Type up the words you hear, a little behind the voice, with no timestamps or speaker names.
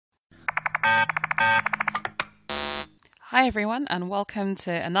Hi everyone, and welcome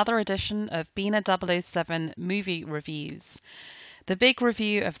to another edition of B007 Movie Reviews. The big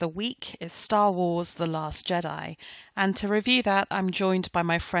review of the week is Star Wars: The Last Jedi, and to review that I'm joined by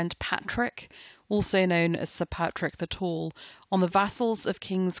my friend Patrick, also known as Sir Patrick the Tall, on the Vassals of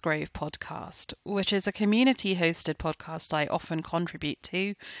Kingsgrave podcast, which is a community-hosted podcast I often contribute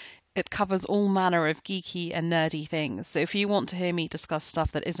to. It covers all manner of geeky and nerdy things, so if you want to hear me discuss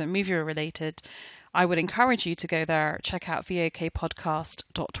stuff that isn't movie-related, I would encourage you to go there, check out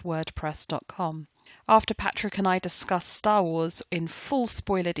vokpodcast.wordpress.com. After Patrick and I discuss Star Wars in full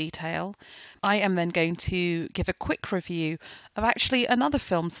spoiler detail, I am then going to give a quick review of actually another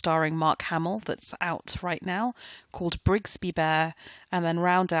film starring Mark Hamill that's out right now called Brigsby Bear, and then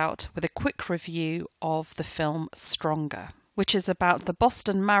round out with a quick review of the film Stronger, which is about the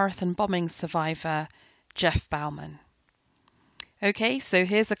Boston Marathon bombing survivor Jeff Bauman. Okay, so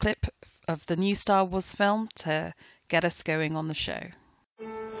here's a clip of the new Star Wars film to get us going on the show.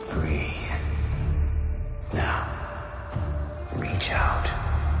 Breathe. Now, reach out.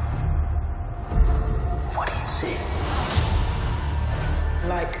 What do you see?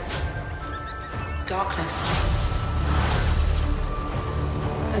 Light. Darkness.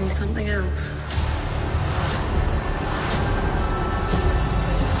 And something else.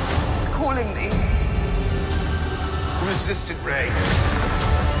 It's calling me. Resistant ray.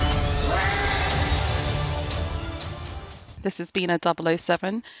 This has been a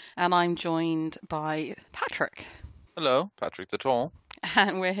 007, and I'm joined by Patrick. Hello, Patrick the Tall.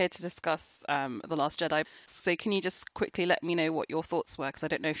 And we're here to discuss The Last Jedi. So can you just quickly let me know what your thoughts were? Because I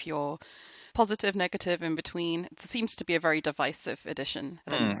don't know if you're positive, negative, in between. It seems to be a very divisive edition.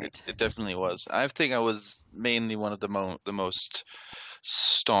 It definitely was. I think I was mainly one of the most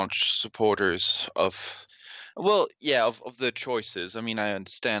staunch supporters of the choices. I mean, I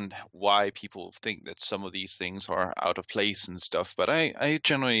understand why people think that some of these things are out of place and stuff, but I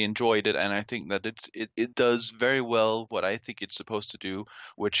generally enjoyed it, and I think that it does very well what I think it's supposed to do,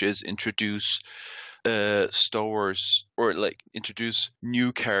 which is introduce Star Wars, or like introduce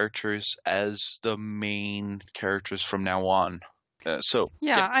new characters as the main characters from now on.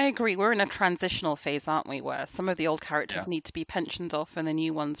 I agree. We're in a transitional phase, aren't we, where some of the old characters need to be pensioned off and the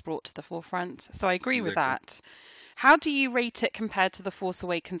new ones brought to the forefront. So I agree with that. How do you rate it compared to The Force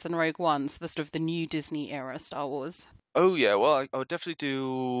Awakens and Rogue One, so the sort of the new Disney era Star Wars? Oh yeah, well I would definitely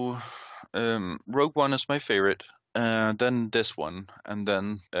do Rogue One as my favorite, then this one, and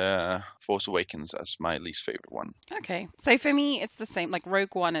then Force Awakens as my least favorite one. Okay, so for me it's the same. Like,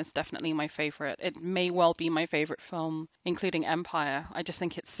 Rogue One is definitely my favorite. It may well be my favorite film, including Empire. I just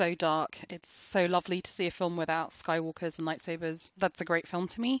think it's so dark. It's so lovely to see a film without Skywalkers and lightsabers. That's a great film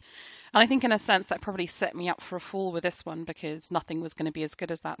to me. And I think in a sense that probably set me up for a fall with this one, because nothing was going to be as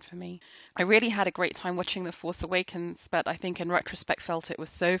good as that for me. I really had a great time watching The Force Awakens, but I think in retrospect felt it was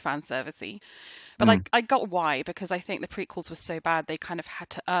so fan servicey. But I got why, because I think the prequels were so bad they kind of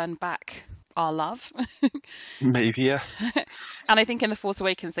had to earn back our love. Maybe, yeah. And I think in The Force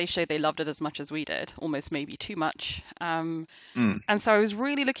Awakens they showed they loved it as much as we did, almost maybe too much. And so I was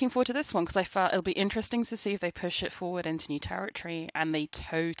really looking forward to this one, because I felt it'll be interesting to see if they push it forward into new territory, and they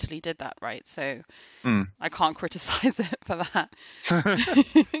totally did that, right? So I can't criticize it for that.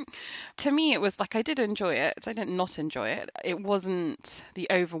 To me, it was like, I did enjoy it. I did not enjoy it. It wasn't the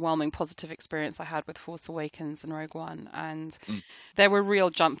overwhelming positive experience I had with Force Awakens and Rogue One. And there were real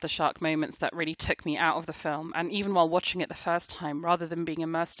jump the shark moments that really took me out of the film. And even while watching it the first time, rather than being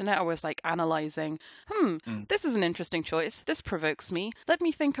immersed in it, I was like analyzing, this is an interesting choice. This provokes me. Let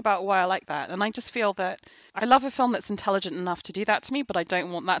me think about why I like that. And I just feel that I love a film that's intelligent enough to do that to me, but I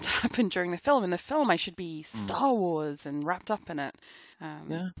don't want that to happen during the film. In the film, I should be Star Wars and wrapped up in it.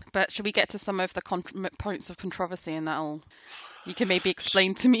 But should we get to some of the points of controversy, and you can maybe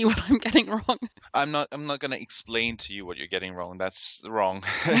explain to me what I'm getting wrong? I'm not going to explain to you what you're getting wrong. That's the wrong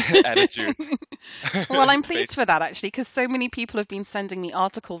attitude. Well, I'm pleased for that, actually, because so many people have been sending me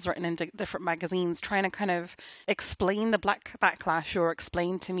articles written in different magazines trying to kind of explain the black backlash, or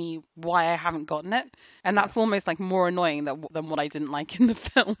explain to me why I haven't gotten it. And that's almost like more annoying than what I didn't like in the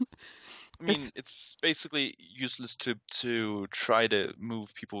film. I mean, it's basically useless to try to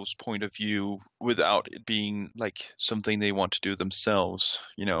move people's point of view without it being like something they want to do themselves,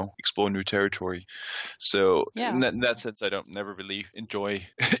 explore new territory. So in that sense, I don't never really enjoy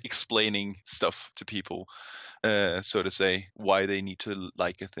explaining stuff to people, so to say, why they need to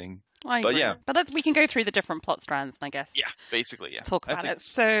like a thing. I But agree. yeah. But we can go through the different plot strands and I guess Basically, yeah. talk about it.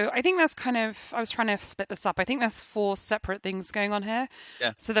 So I think that's I was trying to split this up. I think there's 4 separate things going on here.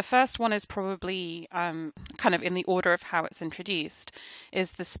 Yeah. So the first one is probably kind of in the order of how it's introduced,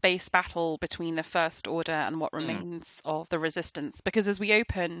 is the space battle between the First Order and what remains of the Resistance. Because as we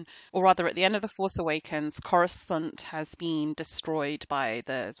open, or rather at the end of The Force Awakens, Coruscant has been destroyed by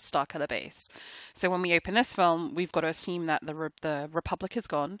the Starkiller base. So when we open this film, we've got to assume that the Republic is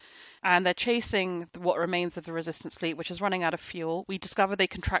gone, and they're chasing what remains of the Resistance fleet, which is running out of fuel. We discover they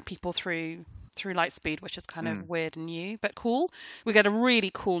can track people through light speed, which is kind of weird and new, but cool. We get a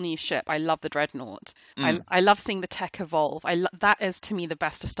really cool new ship. I love the Dreadnought. I love seeing the tech evolve. That is, to me, the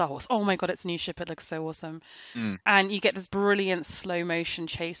best of Star Wars. Oh my God, it's a new ship. It looks so awesome. And you get this brilliant slow motion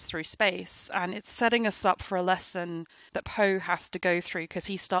chase through space, and it's setting us up for a lesson that Poe has to go through, because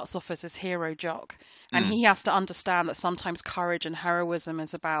he starts off as this hero jock, and he has to understand that sometimes courage and heroism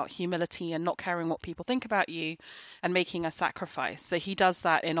is about humility and not caring what people think about you and making a sacrifice. So he does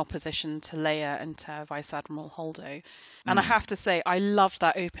that in opposition to Leia and to Vice Admiral Holdo. And I have to say, I loved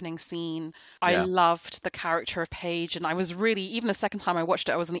that opening scene. I loved the character of Paige. And I was really, even the second time I watched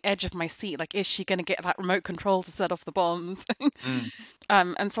it, I was on the edge of my seat. Like, is she going to get that remote control to set off the bombs?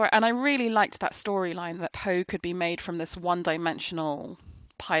 And I really liked that storyline, that Poe could be made from this one-dimensional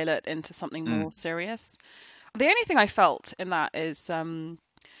pilot into something more serious. The only thing I felt in that is, and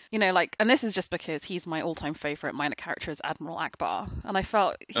this is just because he's my all-time favorite minor character is Admiral Akbar, and I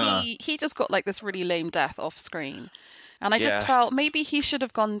felt he just got like this really lame death off screen. And I just felt maybe he should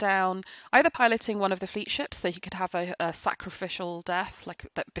have gone down either piloting one of the fleet ships so he could have a sacrificial death like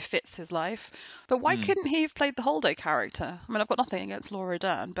that befits his life. But why couldn't he have played the Holdo character? I mean, I've got nothing against Laura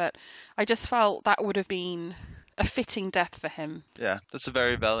Dern, but I just felt that would have been a fitting death for him. Yeah, that's a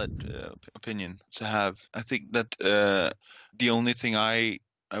very valid opinion to have. I think that the only thing I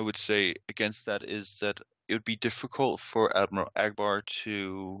would say against that is that it would be difficult for Admiral Akbar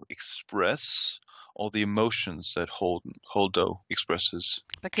to express all the emotions that Holdo expresses.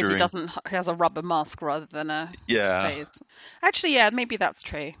 Because he has a rubber mask rather than a face. Actually, yeah, maybe that's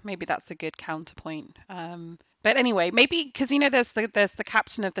true. Maybe that's a good counterpoint. But anyway, maybe because there's the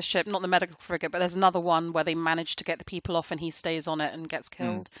captain of the ship, not the medical frigate, but there's another one where they manage to get the people off and he stays on it and gets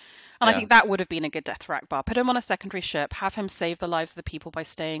killed. And I think that would have been a good death for Akbar. Put him on a secondary ship, have him save the lives of the people by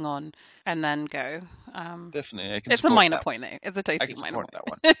staying on, and then go. Definitely, it's a minor point though. It's a totally minor point.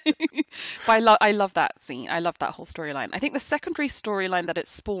 That one. But I love that scene. I love that whole storyline. I think the secondary storyline that it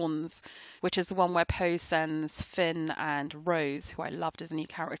spawns, which is the one where Poe sends Finn and Rose, who I loved as a new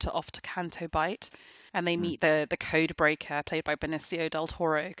character, off to Canto Bight. And they meet the code breaker played by Benicio del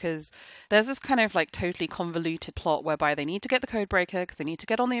Toro, because there's this kind of like totally convoluted plot whereby they need to get the code breaker because they need to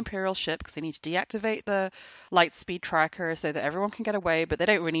get on the Imperial ship because they need to deactivate the light speed tracker so that everyone can get away, but they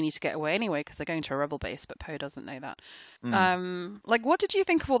don't really need to get away anyway because they're going to a rebel base, but Poe doesn't know that. What did you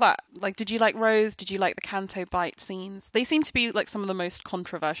think of all that? Like, did you like Rose? Did you like the Canto Bight scenes? They seem to be like some of the most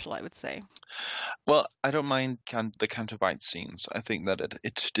controversial, I would say. Well, I don't mind the Canto Bight scenes. I think that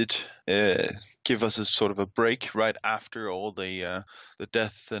it did give us a sort of a break right after all the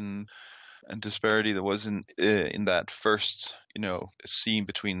death and disparity that was in that first scene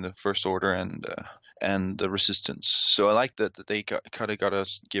between the First Order and the Resistance. So I like that they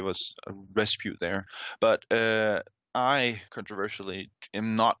give us a respite there. But I controversially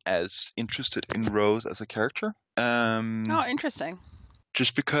am not as interested in Rose as a character. Oh, interesting.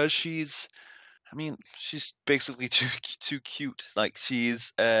 Just because she's basically too cute. Like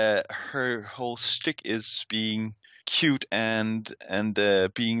she's her whole shtick is being cute and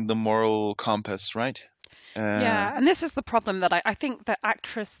being the moral compass, right? Yeah, and this is the problem that I think the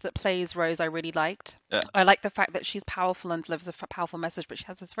actress that plays Rose I really liked. Yeah. I like the fact that she's powerful and delivers a powerful message, but she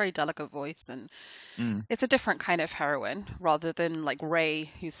has this very delicate voice, and it's a different kind of heroine rather than like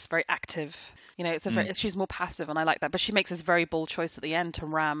Rey, who's very active. She's more passive, and I like that. But she makes this very bold choice at the end to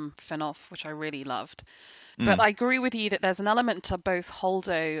ram Finn off, which I really loved. But I agree with you that there's an element to both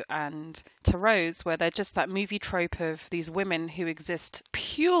Holdo and to Rose where they're just that movie trope of these women who exist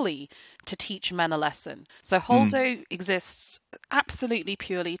purely to teach men a lesson. So Holdo exists absolutely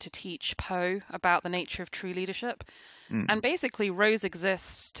purely to teach Poe about the nature of true leadership. And basically Rose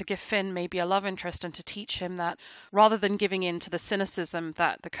exists to give Finn maybe a love interest and to teach him that rather than giving in to the cynicism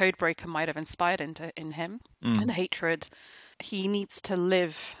that the Codebreaker might have inspired in him and hatred, he needs to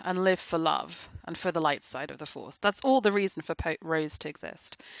live and live for love and for the light side of the Force. That's all the reason for Rose to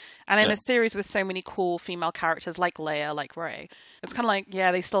exist. And in a series with so many cool female characters like Leia, like Rey, it's kind of like,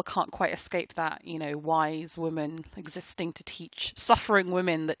 yeah, they still can't quite escape that, wise woman existing to teach, suffering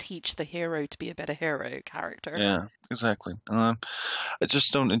women that teach the hero to be a better hero character. Yeah, exactly. I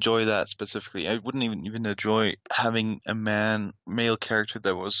just don't enjoy that specifically. I wouldn't even enjoy having a male character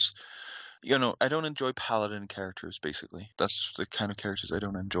that was, I don't enjoy paladin characters, basically. That's the kind of characters I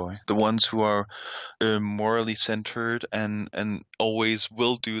don't enjoy. The ones who are morally centered and always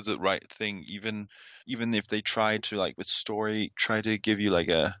will do the right thing, even if they try to, like, with story, try to give you like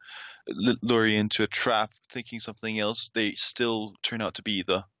a lure you into a trap thinking something else, they still turn out to be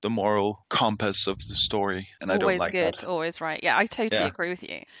the moral compass of the story, and I don't like good, that. Always right. Yeah, I totally agree with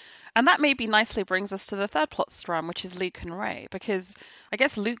you. And that maybe nicely brings us to the third plot strand, which is Luke and Rey, because I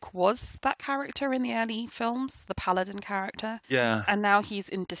guess Luke was that character in the early films, the paladin character. Yeah. And now he's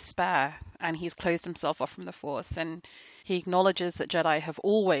in despair and he's closed himself off from the Force, and he acknowledges that Jedi have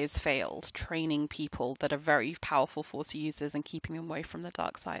always failed training people that are very powerful Force users and keeping them away from the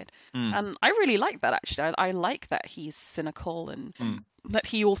dark side. And I really like that, actually. I like that he's cynical and that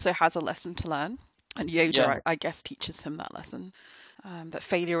he also has a lesson to learn. And Yoda, I guess, teaches him that lesson. That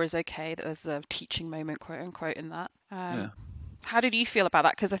failure is okay, that there's the teaching moment, quote unquote, in that. How did you feel about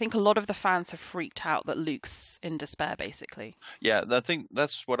that? Because I think a lot of the fans have freaked out that Luke's in despair, basically. Yeah, I think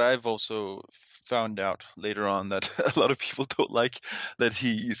that's what I've also found out later on, that a lot of people don't like that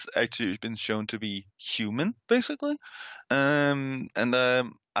he's actually been shown to be human, basically.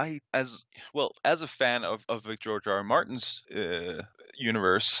 I, as a fan of George R. R. Martin's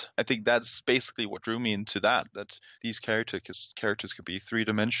universe, I think that's basically what drew me into that these characters could be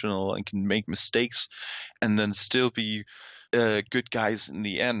three-dimensional and can make mistakes and then still be good guys in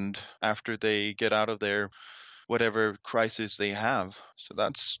the end after they get out of their whatever crisis they have. So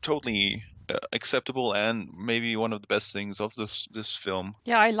that's totally acceptable and maybe one of the best things of this film.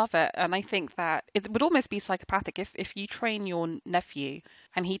 Yeah, I love it. And I think that it would almost be psychopathic if you train your nephew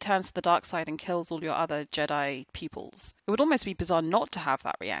and he turns to the dark side and kills all your other Jedi pupils. It would almost be bizarre not to have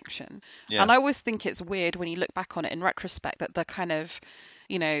that reaction. Yeah. And I always think it's weird when you look back on it in retrospect that the kind of,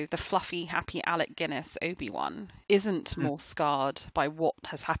 the fluffy, happy Alec Guinness Obi-Wan isn't more scarred by what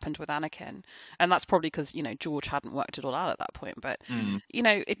has happened with Anakin. And that's probably because, George hadn't worked it all out at that point. But,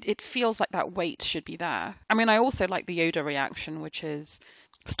 it feels like that weight should be there. I mean, I also like the Yoda reaction, which is,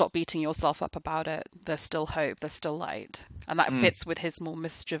 stop beating yourself up about it. There's still hope. There's still light. And that fits with his more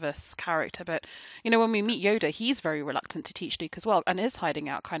mischievous character. But, when we meet Yoda, he's very reluctant to teach Luke as well and is hiding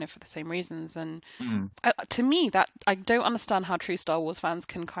out kind of for the same reasons. And to me, that I don't understand how true Star Wars fans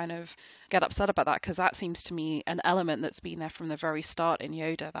can kind of get upset about that, because that seems to me an element that's been there from the very start in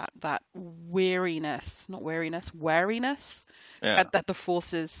Yoda, that wariness at the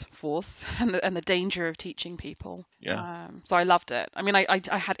Force's force and the danger of teaching people. So I loved it. I mean,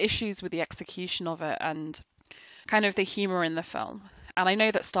 I had issues with the execution of it and kind of the humor in the film. And I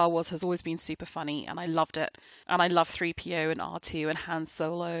know that Star Wars has always been super funny, and I loved it. And I love 3PO and R2 and Han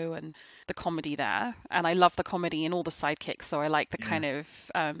Solo and the comedy there. And I love the comedy in all the sidekicks, so I like the kind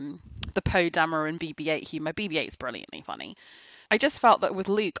of the Poe Dameron and BB-8 humor. BB-8's brilliantly funny. I just felt that with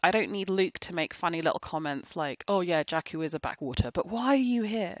Luke, I don't need Luke to make funny little comments like, oh yeah, Jakku is a backwater, but why are you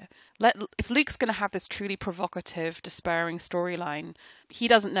here? If Luke's going to have this truly provocative, despairing storyline, he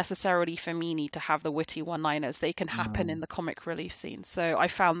doesn't necessarily, for me, need to have the witty one-liners. They can happen in the comic relief scenes. So I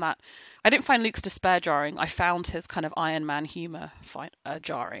found that, I didn't find Luke's despair jarring. I found his kind of Iron Man humor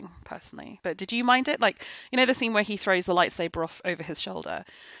jarring, personally. But did you mind it? Like, the scene where he throws the lightsaber off over his shoulder.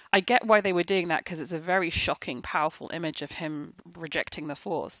 I get why they were doing that, because it's a very shocking, powerful image of him rejecting the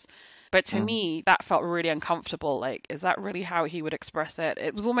Force. But to me, that felt really uncomfortable. Like, is that really how he would express it?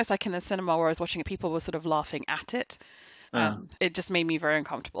 It was almost like in the cinema where I was watching it, people were sort of laughing at it. It just made me very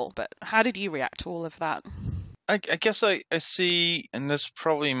uncomfortable. But how did you react to all of that? I guess I see, and that's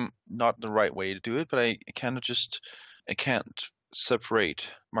probably not the right way to do it, but I can't separate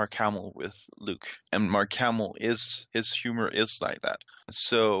Mark Hamill with Luke. And Mark Hamill his humor is like that.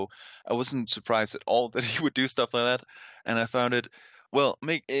 So I wasn't surprised at all that he would do stuff like that. And I found it,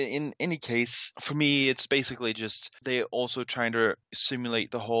 in any case, for me, it's basically just they're also trying to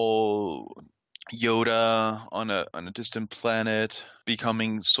simulate the whole Yoda on a distant planet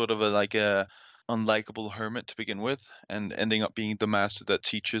becoming sort of a unlikable hermit to begin with, and ending up being the master that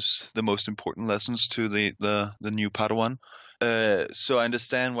teaches the most important lessons to the new Padawan. So I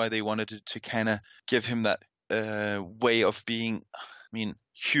understand why they wanted to kind of give him that way of being,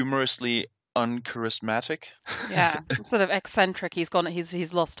 humorously uncharismatic. Yeah, sort of eccentric.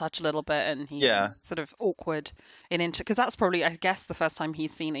 He's lost touch a little bit, and he's Yeah, sort of awkward because that's probably, I guess, the first time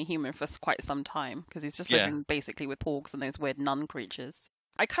he's seen a human for quite some time, because he's just yeah. living basically with porgs and those weird nun creatures.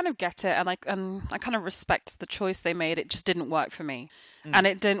 I kind of get it, and I kind of respect the choice they made. It just didn't work for me, and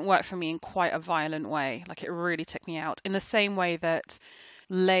it didn't work for me in quite a violent way. Like, it really took me out in the same way that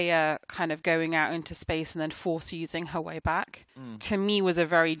Leia kind of going out into space and then force using her way back, to me, was a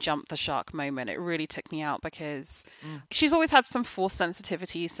very jump the shark moment. It really took me out, because she's always had some force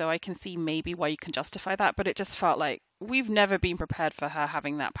sensitivity, so I can see maybe why you can justify that, but it just felt like we've never been prepared for her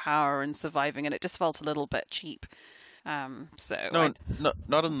having that power and surviving, and it just felt a little bit cheap. No,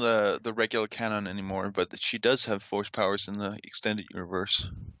 not in the regular canon anymore, but she does have force powers in the extended universe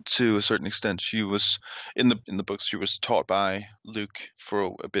to a certain extent. She was in the books. She was taught by Luke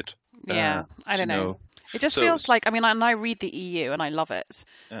for a bit. Yeah, I don't know. It just feels like, I mean, and I read the EU and I love it.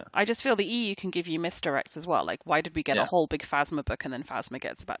 Yeah. I just feel the EU can give you misdirects as well. Like, why did we get a whole big Phasma book and then Phasma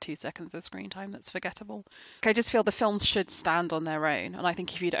gets about 2 seconds of screen time? That's forgettable. I just feel the films should stand on their own. And I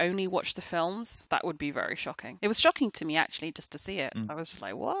think if you'd only watch the films, that would be very shocking. It was shocking to me, actually, just to see it. I was just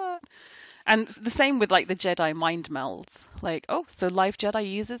like, what? And the same with, like, the Jedi mind melds. Like, oh, so live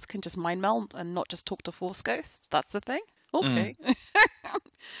Jedi users can just mind meld and not just talk to Force ghosts? That's the thing? Okay.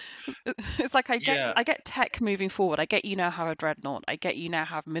 It's like I get tech moving forward. I get you now have a dreadnought. I get you now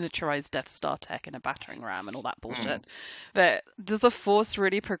have miniaturized Death Star tech and a battering ram and all that bullshit. But does the Force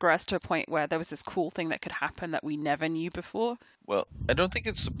really progress to a point where there was this cool thing that could happen that we never knew before? Well, I don't think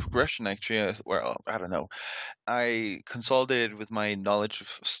it's a progression, actually. Well, I don't know. I consolidated with my knowledge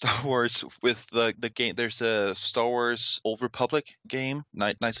of Star Wars with the game. There's a Star Wars Old Republic game,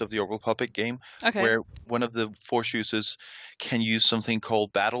 Knights of the Old Republic game, where one of the Force users can use something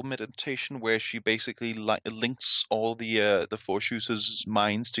called battle meditation, where she basically links all the Force users'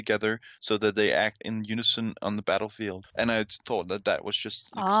 minds together so that they act in unison on the battlefield. And I thought that was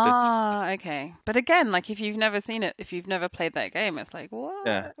just okay. But again, like, if you've never seen it, if you've never played that game, it's like,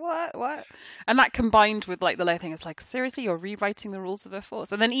 what? And that combined with, like, the Leia thing, it's like, seriously, you're rewriting the rules of the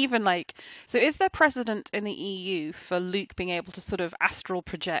Force. And then even, like, so is there precedent in the EU for Luke being able to sort of astral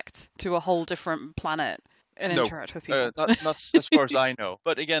project to a whole different planet and interact with people? Not as far as I know.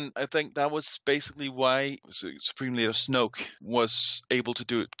 But again, I think that was basically why Supreme Leader Snoke was able to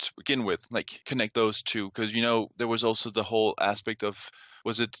do it to begin with, like, connect those two, because, you know, there was also the whole aspect of,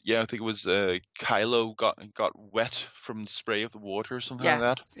 was it? Yeah, I think it was Kylo got wet from the spray of the water or something like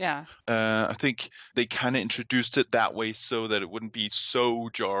that. Yeah. I think they kind of introduced it that way so that it wouldn't be so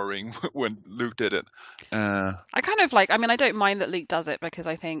jarring when Luke did it. I kind of like, I mean, I don't mind that Luke does it, because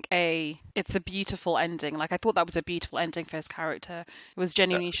I think, it's a beautiful ending. Like, I thought that was a beautiful ending for his character. It was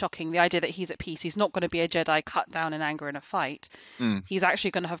genuinely shocking. The idea that he's at peace. He's not going to be a Jedi cut down in anger in a fight. He's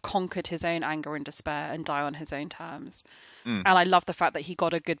actually going to have conquered his own anger and despair and die on his own terms. And I love the fact that he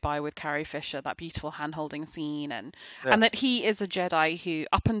got a goodbye with Carrie Fisher, that beautiful hand-holding scene, and that he is a Jedi who,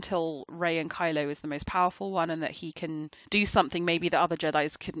 up until Rey and Kylo, is the most powerful one, and that he can do something maybe that other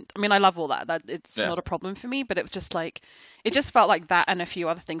Jedis couldn't. I mean, I love all that. That it's not a problem for me, but it was just like, it just felt like that and a few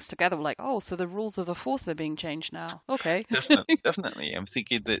other things together were like, oh, so the rules of the Force are being changed now. Okay. Definitely. I'm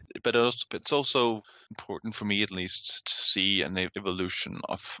thinking that, but it's also important for me, at least, to see an evolution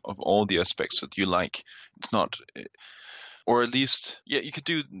of all the aspects that you like. It's not. Or at least, you could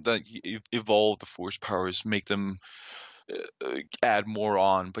do that, evolve the Force powers, make them add more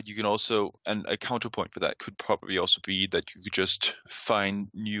on, but you can also, and a counterpoint for that could probably also be that you could just find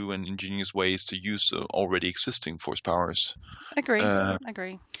new and ingenious ways to use the already existing Force powers.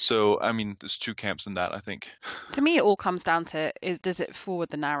 Agree. So, I mean, there's two camps in that, I think. To me, it all comes down to, does it forward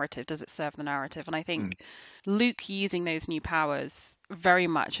the narrative? Does it serve the narrative? And I think Luke using those new powers very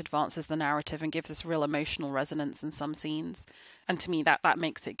much advances the narrative and gives us real emotional resonance in some scenes. And to me, that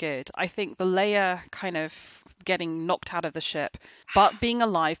makes it good. I think the Leia kind of getting knocked out of the ship, but being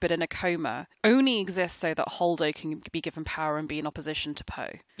alive but in a coma, only exists so that Holdo can be given power and be in opposition to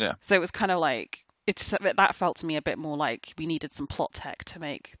Poe. Yeah. So it was kind of like, that felt to me a bit more like we needed some plot tech to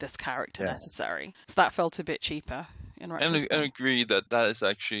make this character necessary. So that felt a bit cheaper. And I agree that is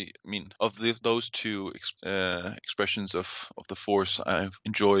actually, I mean, of those two expressions of the Force, I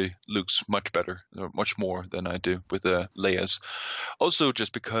enjoy Luke's much better, or much more than I do with Leia's. Also,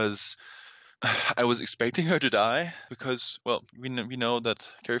 just because I was expecting her to die, because, well, we know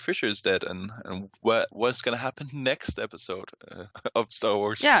that Carrie Fisher is dead, and what's going to happen next episode of Star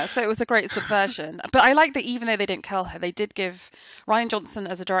Wars. Yeah, so it was a great subversion. But I like that even though they didn't kill her, they did give, Rian Johnson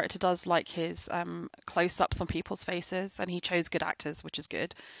as a director does like his close-ups on people's faces, and he chose good actors, which is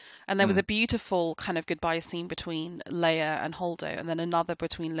good. And there was a beautiful kind of goodbye scene between Leia and Holdo, and then another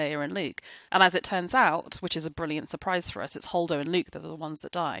between Leia and Luke. And as it turns out, which is a brilliant surprise for us, it's Holdo and Luke that are the ones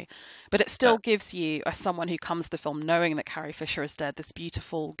that die. But it still gives you, as someone who comes to the film knowing that Carrie Fisher is dead, this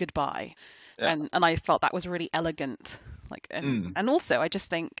beautiful goodbye. Yeah. And I felt that was really elegant. And also, I just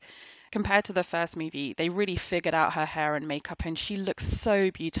think, compared to the first movie, they really figured out her hair and makeup, and she looks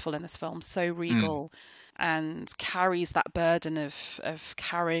so beautiful in this film, so regal. And carries that burden of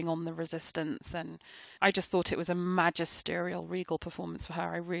carrying on the resistance. And I just thought it was a magisterial, regal performance for her.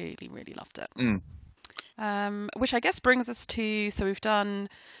 I really, really loved it. Which I guess brings us to, so we've done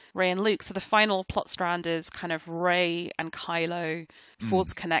Rey and Luke. So the final plot strand is kind of Rey and Kylo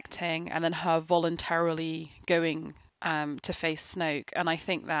force connecting, and then her voluntarily going to face Snoke. And I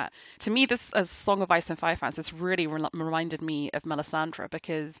think that, to me, this, as Song of Ice and Fire fans, this really reminded me of Melisandre,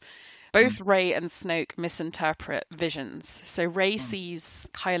 because both Rey and Snoke misinterpret visions. So Rey sees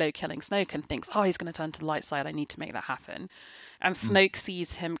Kylo killing Snoke and thinks, oh, he's going to turn to the light side. I need to make that happen. And Snoke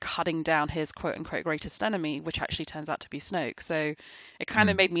sees him cutting down his quote-unquote greatest enemy, which actually turns out to be Snoke. So it kind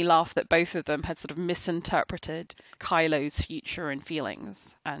of made me laugh that both of them had sort of misinterpreted Kylo's future and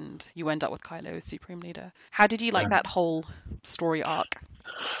feelings. And you end up with Kylo as Supreme Leader. How did you like that whole story arc?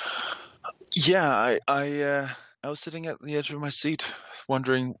 Yeah, I was sitting at the edge of my seat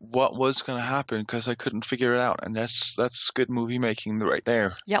wondering what was going to happen because I couldn't figure it out, and that's good movie making right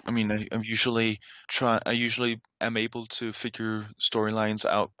there. Yep. I mean, I usually am able to figure storylines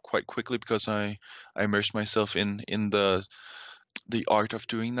out quite quickly because I immerse myself in the art of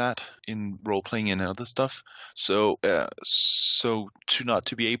doing that in role playing and other stuff. So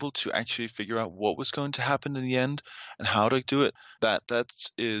to be able to actually figure out what was going to happen in the end and how to do it, that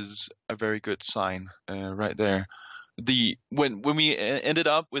is a very good sign right there. When we ended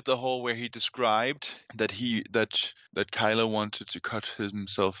up with the whole where he described that Kylo wanted to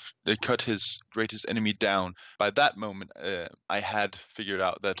cut his greatest enemy down, by that moment I had figured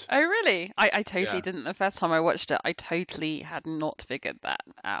out that. Oh really? I totally didn't. The first time I watched it, I totally had not figured that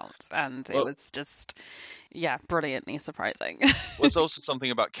out, and it was just brilliantly surprising. Well, it's also something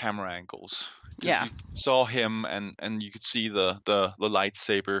about camera angles. Yeah. You saw him and you could see the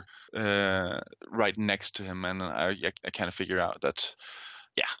lightsaber right next to him, and I kind of figured out that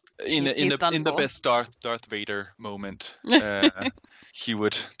in the best Darth Vader moment he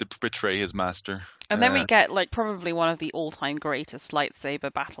would betray his master. And then we get probably one of the all-time greatest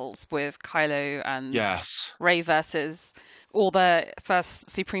lightsaber battles with Kylo and Rey versus all the first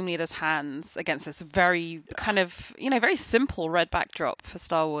Supreme Leader's hands against this very kind of, very simple red backdrop for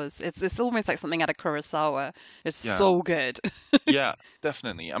Star Wars. It's almost like something out of Kurosawa. It's so good. Yeah,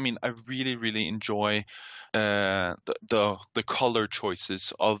 definitely. I mean, I really, really enjoy the color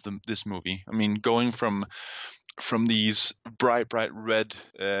choices of this movie. I mean, going from these bright red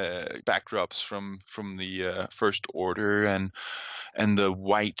backdrops from the First Order and the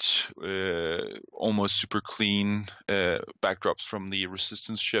white, almost super clean backdrops from the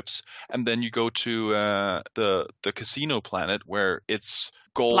Resistance ships, and then you go to the casino planet where it's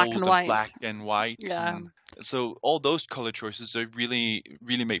gold black and white. Yeah. So all those color choices, they really,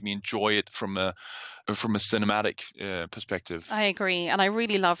 really make me enjoy it from a cinematic perspective. I agree, and I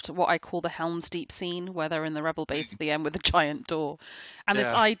really loved what I call the Helm's Deep scene, where they're in the Rebel base at the end with the giant door, and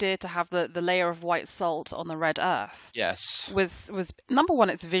this idea to have the layer of white salt on the red Earth. Yes, was number one,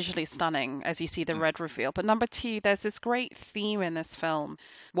 it's visually stunning as you see the red reveal, but number two, there's this great theme in this film.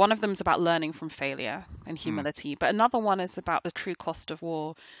 One of them is about learning from failure and humility, but another one is about the true cost of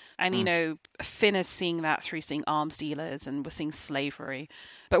war. And, Finn is seeing that through seeing arms dealers, and we're seeing slavery.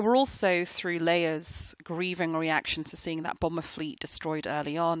 But we're also through Leia's grieving reaction to seeing that bomber fleet destroyed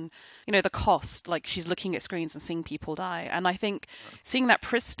early on. The cost, she's looking at screens and seeing people die. And I think seeing that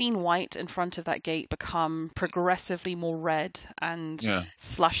pristine white in front of that gate become progressively more red and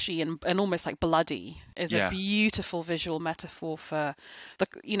slushy and almost like bloody is a beautiful visual metaphor for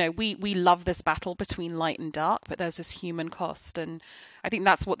we love this battle between light and dark, but there's this human cost. And I think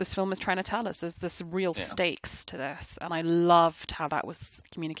that's what this film is trying to tell us. There's this real stakes to this, and I loved how that was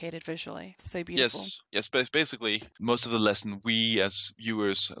communicated visually. So beautiful. Yes. Basically, most of the lesson we as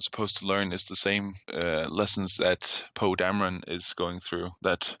viewers are supposed to learn is the same lessons that Poe Dameron is going through.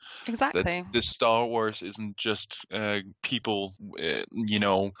 That this Star Wars isn't just people,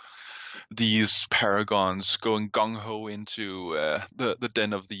 these paragons going gung ho into the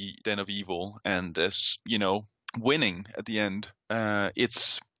den of evil and winning at the end.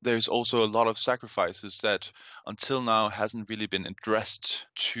 It's there's also a lot of sacrifices that until now hasn't really been addressed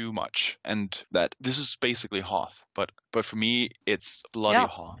too much, and that this is basically Hoth, but for me it's bloody Yeah.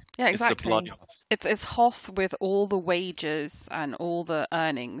 Hoth. Yeah, It's the bloody exactly. Hoth. It's Hoth with all the wages and all the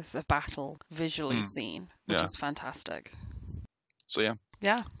earnings of battle visually seen, which Yeah. is fantastic. So yeah.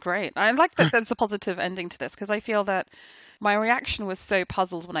 Yeah, great. I like that there's a positive ending to this, because I feel that my reaction was so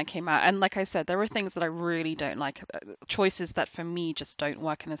puzzled when I came out. And like I said, there are things that I really don't like, choices that for me just don't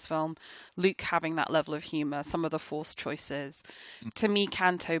work in this film. Luke having that level of humor, some of the forced choices. To me,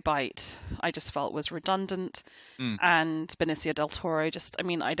 Canto Bite, I just felt was redundant. And Benicio del Toro,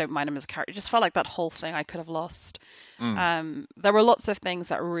 I don't mind him as a character. It just felt like that whole thing I could have lost. There were lots of things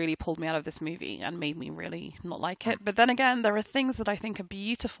that really pulled me out of this movie and made me really not like it. But then again, there are things that I think are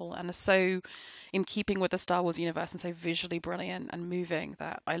beautiful and are so in keeping with the Star Wars universe and so visually brilliant and moving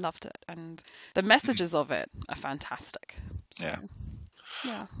that I loved it. And the messages of it are fantastic. So,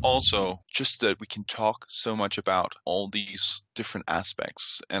 yeah. Also, just that we can talk so much about all these different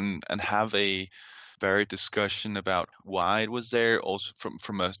aspects and have a varied discussion about why it was there, also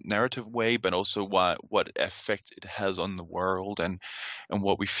from a narrative way, but also what effect it has on the world and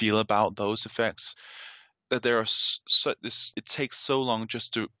what we feel about those effects. That there are it takes so long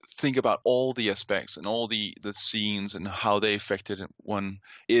just to think about all the aspects and all the scenes and how they affected one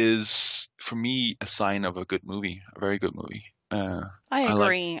is, for me, a sign of a good movie, a very good movie.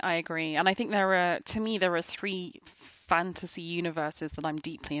 I agree. And I think there are 3 fantasy universes that I'm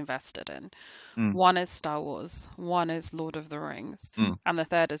deeply invested in. One is Star Wars, one is Lord of the Rings, and the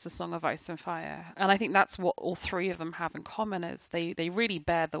third is A Song of Ice and Fire. And I think that's what all 3 of them have in common, is they really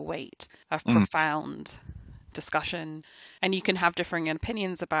bear the weight of profound discussion, and you can have differing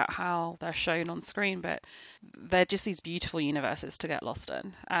opinions about how they're shown on screen, but they're just these beautiful universes to get lost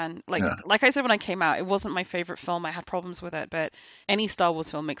in. And like I said when I came out, it wasn't my favorite film. I had problems with it, but any Star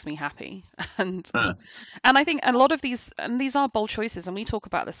Wars film makes me happy. And I think a lot of these are bold choices, and we talk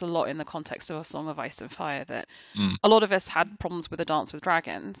about this a lot in the context of A Song of Ice and Fire, that a lot of us had problems with A Dance with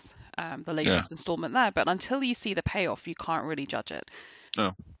Dragons, the latest installment there, but until you see the payoff, you can't really judge it.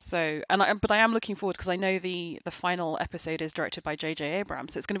 No. So, but I am looking forward, because I know the final episode is directed by J.J.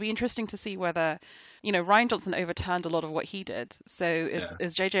 Abrams. So it's going to be interesting to see whether, Rian Johnson overturned a lot of what he did. So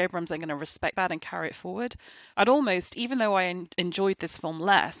is J.J. Abrams then going to respect that and carry it forward? I'd almost, even though I enjoyed this film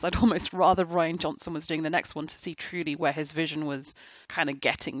less, I'd almost rather Rian Johnson was doing the next one to see truly where his vision was kind of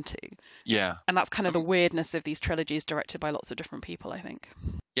getting to. Yeah. And that's kind of the weirdness of these trilogies directed by lots of different people, I think.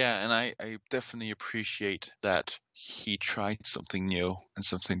 Yeah, and I definitely appreciate that he tried something new and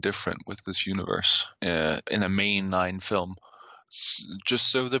something different with this universe in a mainline film, just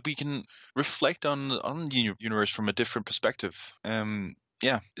so that we can reflect on the universe from a different perspective.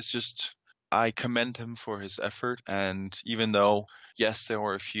 It's just, I commend him for his effort, and even though, yes, there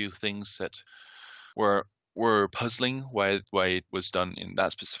were a few things that were puzzling why it was done in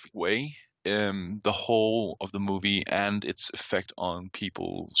that specific way, the whole of the movie and its effect on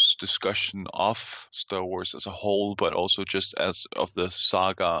people's discussion of Star Wars as a whole, but also just as of the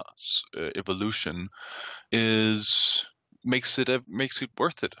saga's evolution, makes it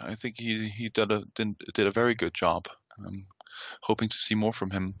worth it. I think he did a very good job. I'm hoping to see more from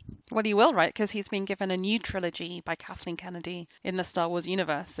him. Well, he will, right? Because he's been given a new trilogy by Kathleen Kennedy in the Star Wars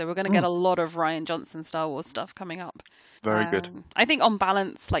universe. So we're going to get a lot of Rian Johnson Star Wars stuff coming up. Very good. I think on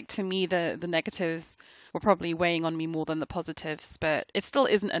balance, like, to me, the negatives were probably weighing on me more than the positives, but it still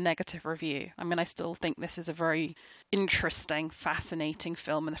isn't a negative review. I mean, I still think this is a very interesting, fascinating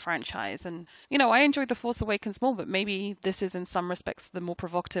film in the franchise. And, I enjoyed The Force Awakens more, but maybe this is in some respects the more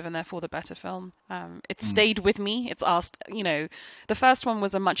provocative and therefore the better film. It stayed with me. It's asked, the first one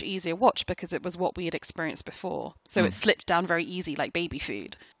was a much easier watch because it was what we had experienced before. So it slipped down very easy, like baby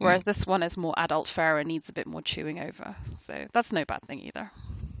food. Whereas this one is more adult fare and needs a bit more chewing over. So that's no bad thing either.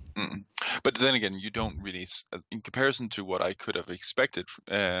 But then again, you don't really, in comparison to what I could have expected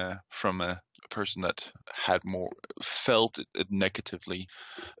from a person that had more felt it negatively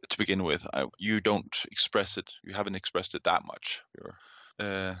to begin with, you don't express it. You haven't expressed it that much.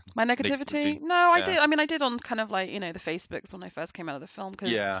 My negativity? No, I did. I mean, I did on kind of like, the Facebooks when I first came out of the film,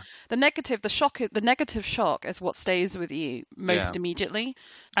 because the negative shock is what stays with you most immediately.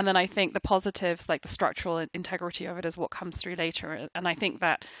 And then I think the positives, like the structural integrity of it, is what comes through later. And I think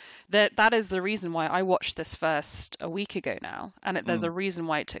that is the reason why I watched this first a week ago now. And there's a reason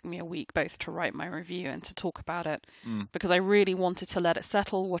why it took me a week both to write my review and to talk about it, because I really wanted to let it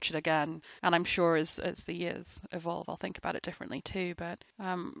settle, watch it again. And I'm sure as the years evolve, I'll think about it differently too. But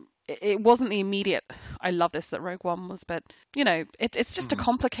it wasn't the immediate I love this that Rogue One was, but it's just a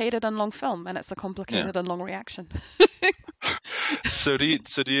complicated and long film, and it's a complicated and long reaction. So do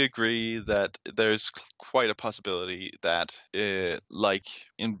you agree that there's quite a possibility that, like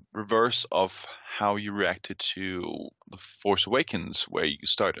in reverse of how you reacted to The Force Awakens, where you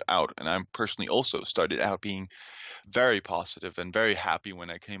started out, and I personally also started out being very positive and very happy when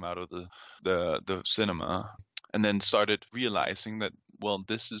I came out of the cinema, and then started realizing that, well,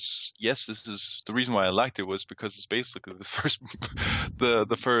 this is the reason why I liked it was because it's basically the first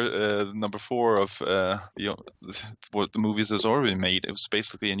number 4 of what the movies has already made. It was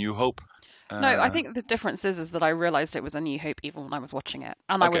basically A New Hope. No, I think the difference is that I realized it was A New Hope even when I was watching it,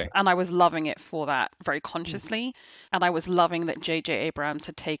 and Okay. I was loving it for that very consciously, and I was loving that J.J. Abrams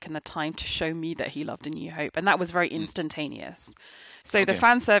had taken the time to show me that he loved A New Hope, and that was very instantaneous. So the Okay.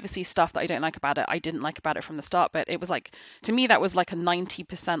 fan servicey stuff that I don't like about it, I didn't like about it from the start, but it was like, to me, that was like a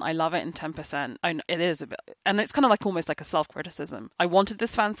 90% I love it and 10% it is a bit, and it's kind of like almost like a self-criticism. I wanted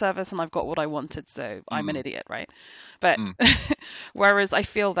this fan service and I've got what I wanted, so I'm an idiot, right? But whereas I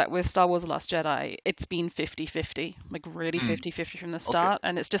feel that with Star Wars The Last Jedi, it's been 50-50, like really 50-50 from the start,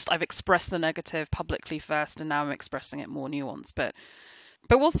 and it's just I've expressed the negative publicly first, and now I'm expressing it more nuanced, but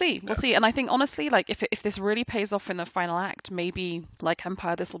we'll see. We'll see. And I think, honestly, like, if this really pays off in the final act, maybe, like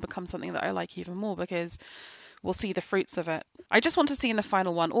Empire, this will become something that I like even more, because we'll see the fruits of it. I just want to see in the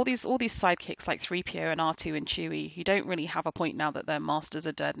final one all these sidekicks like 3PO and R2 and Chewie, who don't really have a point now that their masters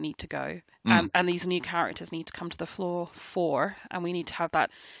are dead, need to go. And these new characters need to come to the fore, and we need to have that.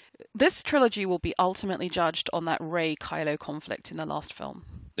 This trilogy will be ultimately judged on that Rey-Kylo conflict in the last film.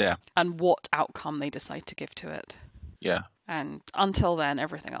 Yeah. And what outcome they decide to give to it. Yeah. And until then,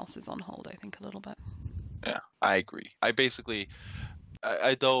 everything else is on hold, I think, a little bit. Yeah, I agree. I basically,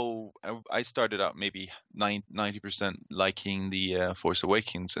 I started out maybe 90% liking the Force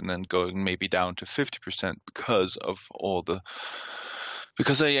Awakens, and then going maybe down to 50%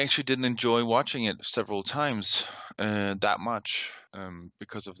 because I actually didn't enjoy watching it several times that much,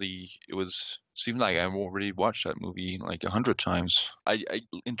 because of seemed like I already watched that movie like 100 times. I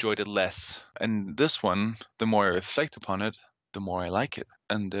enjoyed it less, and this one, the more I reflect upon it, the more I like it.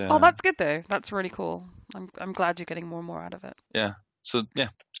 And oh, that's good though. That's really cool. I'm glad you're getting more and more out of it. Yeah. So yeah.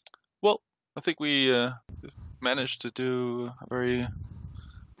 Well, I think we managed to do a very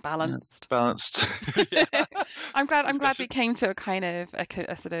balanced. Yeah. I'm glad we came to a kind of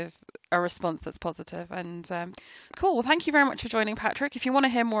a sort of a response that's positive. And cool. Well, thank you very much for joining, Patrick. If you want to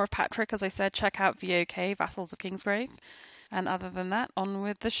hear more of Patrick, as I said, check out VOK, Vassals of Kingsgrave. And other than that, on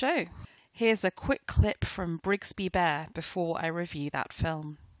with the show. Here's a quick clip from Brigsby Bear before I review that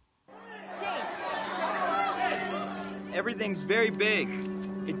film. Everything's very big.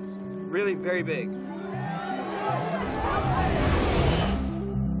 It's really very big.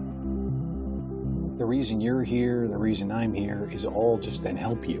 The reason you're here, the reason I'm here, is all just to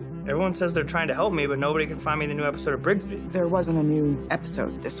help you. Everyone says they're trying to help me, but nobody can find me the new episode of Brigsby. There wasn't a new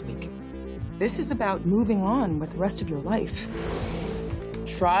episode this week. This is about moving on with the rest of your life.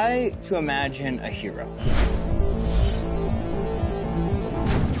 Try to imagine a hero.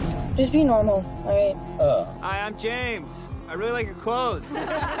 Just be normal, alright? Hi, I'm James. I really like your clothes.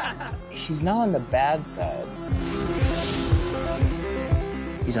 He's not on the bad side.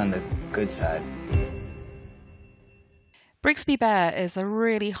 He's on the good side. Brigsby Bear is a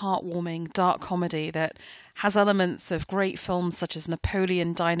really heartwarming dark comedy that has elements of great films such as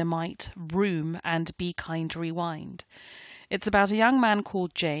Napoleon Dynamite, Room, and Be Kind Rewind. It's about a young man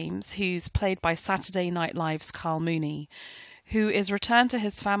called James, who's played by Saturday Night Live's Carl Mooney, who is returned to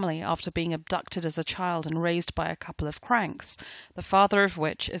his family after being abducted as a child and raised by a couple of cranks, the father of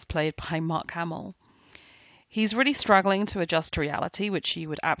which is played by Mark Hamill. He's really struggling to adjust to reality, which you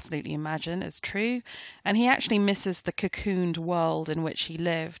would absolutely imagine is true, and he actually misses the cocooned world in which he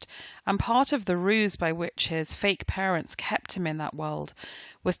lived. And part of the ruse by which his fake parents kept him in that world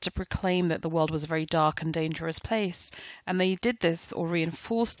was to proclaim that the world was a very dark and dangerous place. And they did this, or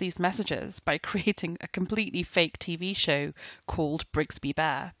reinforced these messages, by creating a completely fake TV show called Brigsby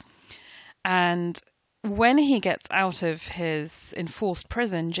Bear. And when he gets out of his enforced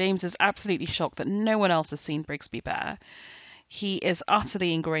prison, James is absolutely shocked that no one else has seen Brigsby Bear. He is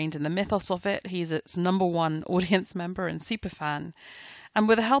utterly ingrained in the mythos of it. He's its #1 audience member and superfan. And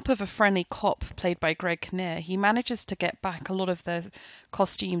with the help of a friendly cop played by Greg Kinnear, he manages to get back a lot of the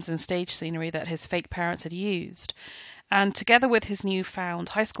costumes and stage scenery that his fake parents had used. And together with his newfound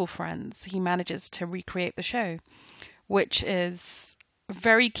high school friends, he manages to recreate the show, which is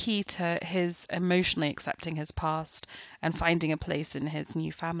very key to his emotionally accepting his past and finding a place in his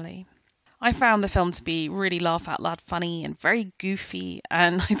new family. I found the film to be really laugh-out-loud funny and very goofy,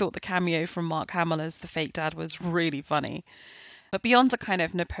 and I thought the cameo from Mark Hamill as the fake dad was really funny. But beyond a kind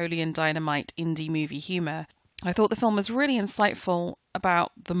of Napoleon Dynamite indie movie humour, I thought the film was really insightful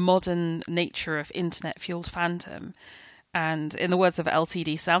about the modern nature of internet-fueled fandom. And in the words of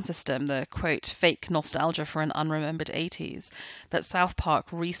LCD Sound System, the quote, fake nostalgia for an unremembered 80s that South Park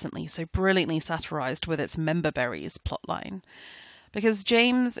recently so brilliantly satirized with its member berries plotline. Because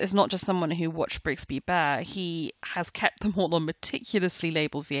James is not just someone who watched Brigsby Bear, he has kept them all on meticulously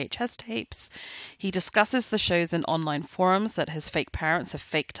labeled VHS tapes. He discusses the shows in online forums that his fake parents have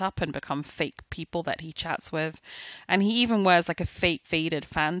faked up and become fake people that he chats with. And he even wears like a fake faded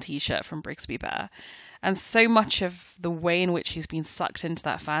fan t-shirt from Brigsby Bear. And so much of the way in which he's been sucked into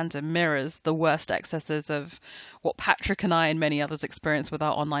that fandom mirrors the worst excesses of what Patrick and I and many others experience with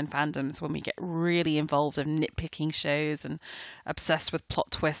our online fandoms when we get really involved in nitpicking shows and obsessed with plot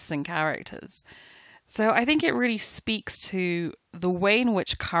twists and characters. So I think it really speaks to the way in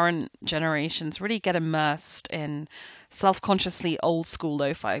which current generations really get immersed in self-consciously old school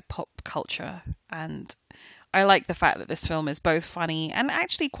lo-fi pop culture. And I like the fact that this film is both funny and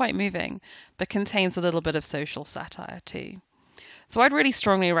actually quite moving, but contains a little bit of social satire too. So I'd really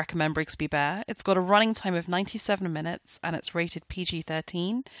strongly recommend Brigsby Bear. It's got a running time of 97 minutes and it's rated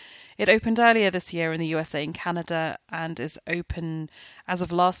PG-13. It opened earlier this year in the USA and Canada and is open as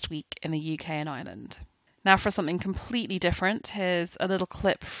of last week in the UK and Ireland. Now for something completely different, here's a little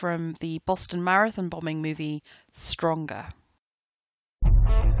clip from the Boston Marathon bombing movie Stronger.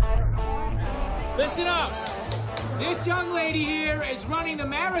 Listen up! This young lady here is running the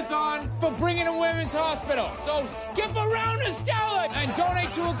marathon for Brigham Women's Hospital. So skip around Estella and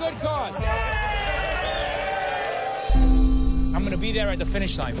donate to a good cause. I'm gonna be there at the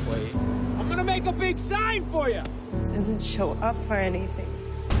finish line for you. I'm gonna make a big sign for you. Doesn't show up for anything.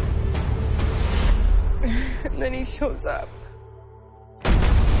 And then he shows up.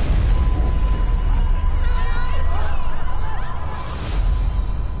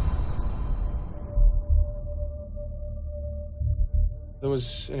 There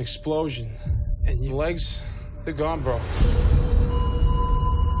was an explosion, and your legs, they're gone, bro.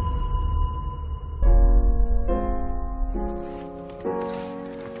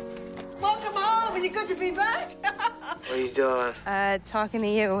 Welcome home. Is it good to be back? What are you doing? Talking to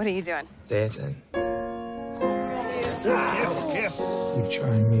you. What are you doing? Dancing. You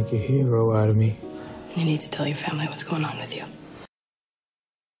trying to make a hero out of me. You need to tell your family what's going on with you.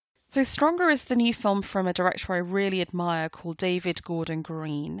 So Stronger is the new film from a director I really admire called David Gordon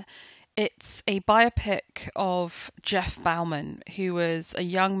Green. It's a biopic of Jeff Bauman, who was a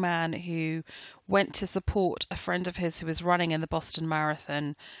young man who went to support a friend of his who was running in the Boston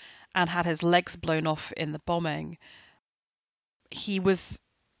Marathon and had his legs blown off in the bombing. He was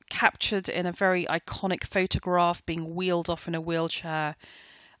captured in a very iconic photograph being wheeled off in a wheelchair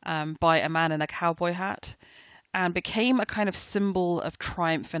by a man in a cowboy hat, and became a kind of symbol of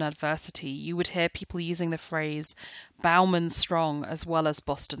triumph in adversity. You would hear people using the phrase Bauman strong as well as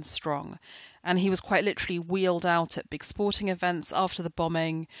Boston strong. And he was quite literally wheeled out at big sporting events after the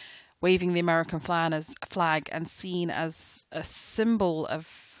bombing, waving the American flag and seen as a symbol of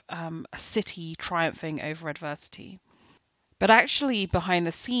a city triumphing over adversity. But actually, behind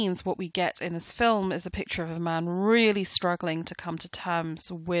the scenes, what we get in this film is a picture of a man really struggling to come to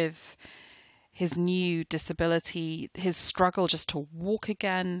terms with his new disability, his struggle just to walk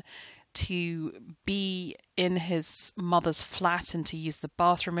again, to be in his mother's flat and to use the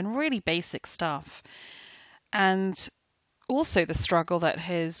bathroom, and really basic stuff. And also the struggle that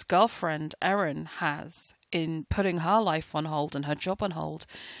his girlfriend, Erin, has in putting her life on hold and her job on hold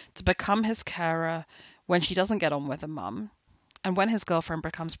to become his carer when she doesn't get on with her mum. And when his girlfriend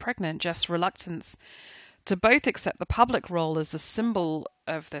becomes pregnant, Jeff's reluctance to both accept the public role as the symbol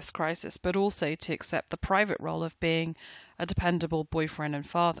of this crisis, but also to accept the private role of being a dependable boyfriend and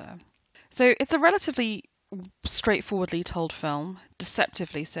father. So it's a relatively straightforwardly told film,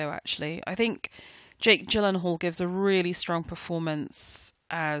 deceptively so actually. I think Jake Gyllenhaal gives a really strong performance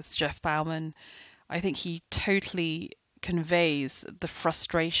as Jeff Bauman. I think he totally conveys the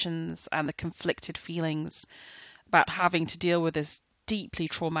frustrations and the conflicted feelings about having to deal with this deeply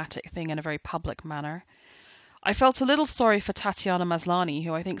traumatic thing in a very public manner. I felt a little sorry for Tatiana Maslany,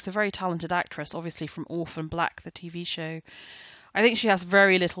 who I think is a very talented actress, obviously from Orphan Black, the TV show. I think she has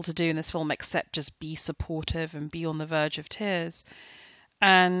very little to do in this film except just be supportive and be on the verge of tears.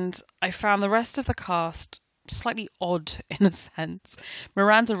 And I found the rest of the cast slightly odd in a sense.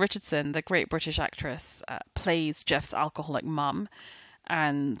 Miranda Richardson, the great British actress, plays Jeff's alcoholic mum.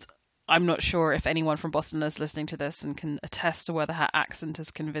 And I'm not sure if anyone from Boston is listening to this and can attest to whether her accent is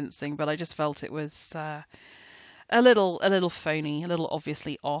convincing, but I just felt it was a little phony, a little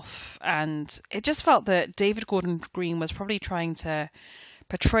obviously off. And it just felt that David Gordon Green was probably trying to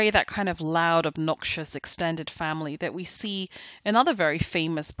portray that kind of loud, obnoxious, extended family that we see in other very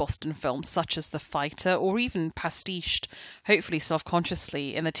famous Boston films, such as The Fighter, or even pastiched, hopefully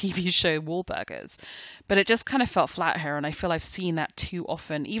self-consciously, in the TV show Wahlburgers. But it just kind of felt flat here, and I feel I've seen that too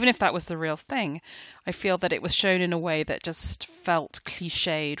often. Even if that was the real thing, I feel that it was shown in a way that just felt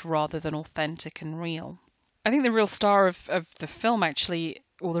cliched rather than authentic and real. I think the real star of the film, actually,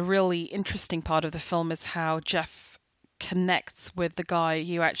 or the really interesting part of the film, is how Jeff connects with the guy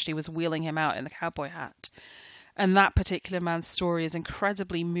who actually was wheeling him out in the cowboy hat. And that particular man's story is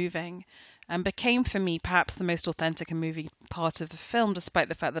incredibly moving and became for me perhaps the most authentic and moving part of the film, despite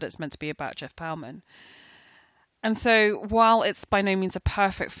the fact that it's meant to be about Jeff Bauman. And so while it's by no means a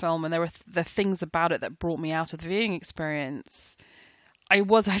perfect film and there were the things about it that brought me out of the viewing experience, I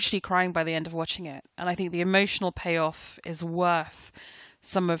was actually crying by the end of watching it. And I think the emotional payoff is worth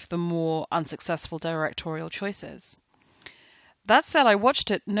some of the more unsuccessful directorial choices. That said, I watched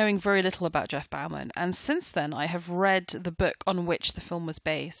it knowing very little about Jeff Bauman, and since then I have read the book on which the film was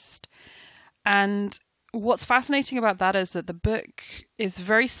based. And what's fascinating about that is that the book is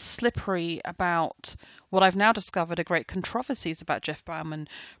very slippery about what I've now discovered are great controversies about Jeff Bauman,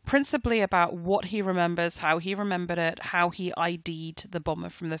 principally about what he remembers, how he remembered it, how he ID'd the bomber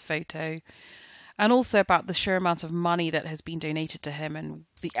from the photo, and also about the sheer amount of money that has been donated to him and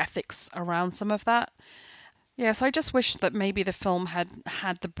the ethics around some of that. Yes, I just wish that maybe the film had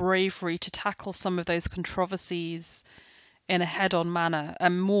the bravery to tackle some of those controversies in a head-on manner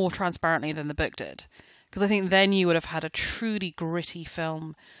and more transparently than the book did. Because I think then you would have had a truly gritty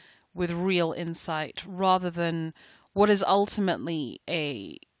film with real insight rather than what is ultimately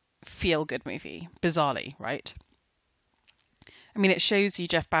a feel-good movie, bizarrely, right? I mean, it shows you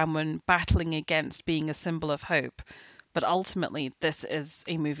Jeff Bauman battling against being a symbol of hope. But ultimately, this is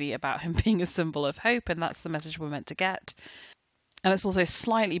a movie about him being a symbol of hope, and that's the message we're meant to get. And it's also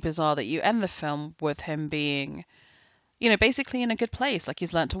slightly bizarre that you end the film with him being, basically in a good place. Like,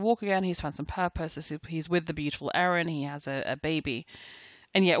 he's learnt to walk again, he's found some purpose, he's with the beautiful Erin, he has a baby.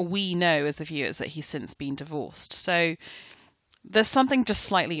 And yet we know as the viewers that he's since been divorced. So there's something just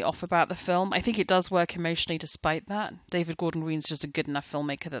slightly off about the film. I think it does work emotionally despite that. David Gordon Green's just a good enough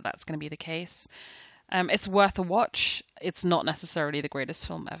filmmaker that that's going to be the case. It's worth a watch. It's not necessarily the greatest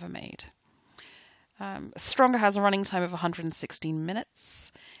film ever made. Stronger has a running time of 116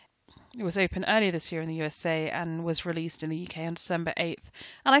 minutes. It was open earlier this year in the USA and was released in the UK on December 8th.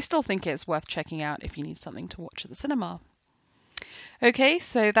 And I still think it's worth checking out if you need something to watch at the cinema. Okay,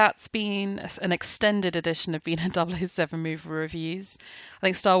 so that's been an extended edition of B007 Movie Reviews. I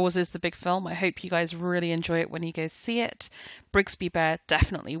think Star Wars is the big film. I hope you guys really enjoy it when you go see it. Brigsby Bear,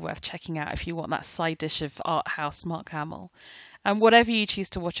 definitely worth checking out if you want that side dish of arthouse Mark Hamill. And whatever you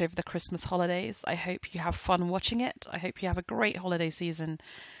choose to watch over the Christmas holidays, I hope you have fun watching it. I hope you have a great holiday season.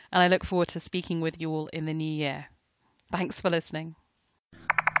 And I look forward to speaking with you all in the new year. Thanks for listening.